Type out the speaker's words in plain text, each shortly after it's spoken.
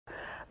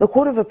The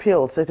Court of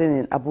Appeal sitting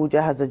in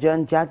Abuja has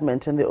adjourned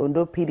judgment in the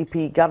Ondo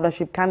PDP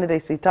governorship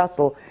candidacy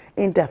tussle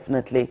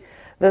indefinitely.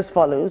 This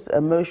follows a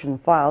motion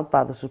filed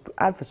by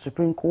at the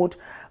Supreme Court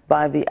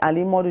by the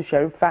Ali Modu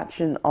Sharif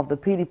faction of the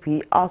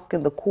PDP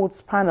asking the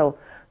court's panel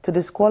to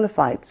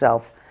disqualify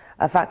itself.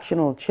 A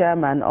factional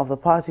chairman of the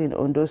party in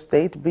Ondo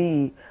State,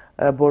 B.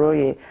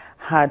 Boroye,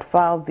 had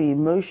filed the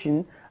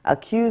motion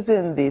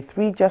accusing the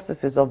three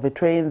justices of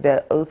betraying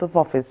their oath of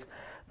office.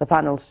 The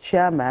panel's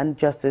chairman,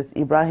 Justice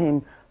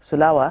Ibrahim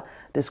Sulawa,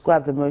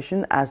 described the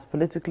motion as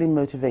politically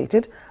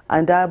motivated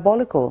and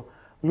diabolical.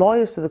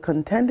 Lawyers to the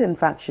contending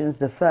factions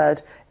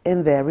differed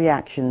in their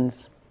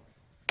reactions.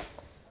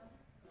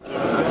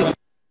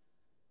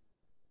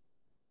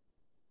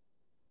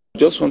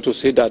 Just want to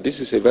say that this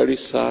is a very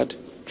sad,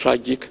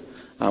 tragic,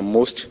 and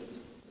most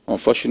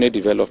unfortunate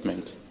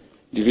development.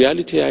 The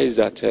reality is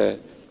that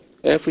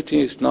everything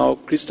is now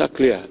crystal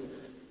clear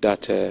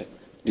that the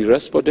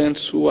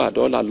respondents who had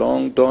all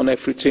along done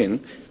everything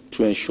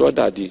to ensure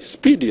that the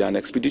speedy and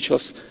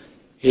expeditious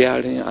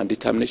hearing and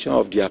determination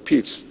of the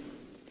appeals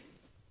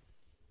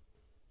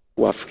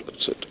were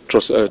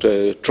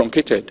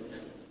truncated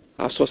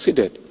have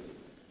succeeded.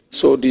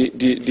 So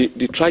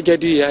the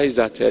tragedy here is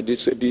that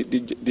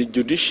the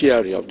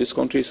judiciary of this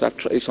country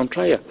is on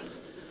trial.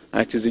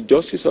 And it is the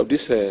justice of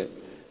this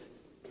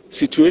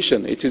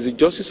situation, it is the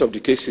justice of the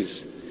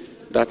cases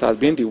that has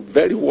been the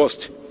very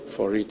worst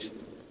for it.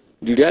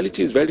 The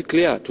reality is very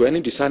clear to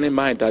any discerning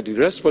mind that the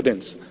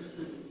respondents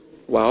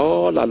were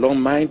all along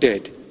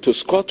minded to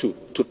scuttle,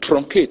 to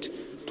truncate,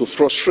 to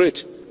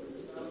frustrate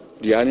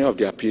the hearing of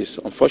the appeals.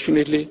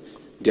 Unfortunately,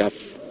 they have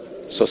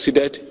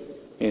succeeded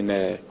in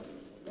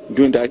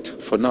doing that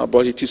for now,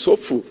 but it is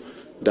hopeful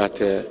that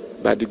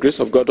by the grace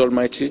of God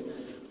Almighty,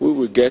 we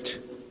will get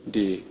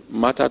the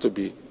matter to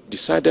be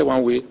decided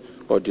one way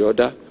or the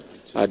other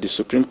at the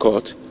Supreme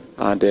Court,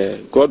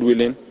 and God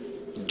willing,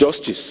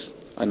 justice,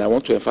 and I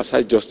want to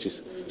emphasize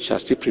justice, shall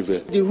still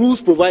prevail. The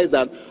rules provide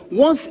that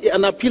once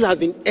an appeal has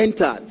been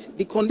entered,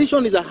 the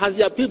condition is that has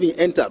the appeal been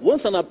entered.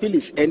 Once an appeal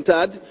is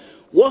entered,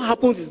 what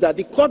happens is that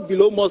the court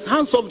below must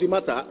hands off the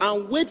matter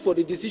and wait for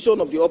the decision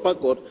of the upper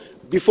court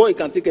before it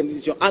can take any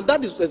decision. And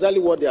that is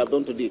exactly what they have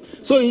done today.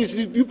 So it's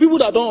you people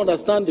that don't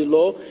understand the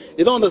law,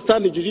 they don't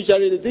understand the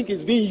judiciary, they think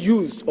it's being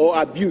used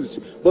or abused.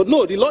 But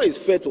no, the law is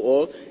fair to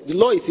all, the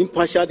law is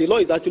impartial, the law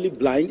is actually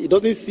blind, it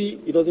doesn't see,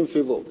 it doesn't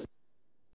favor.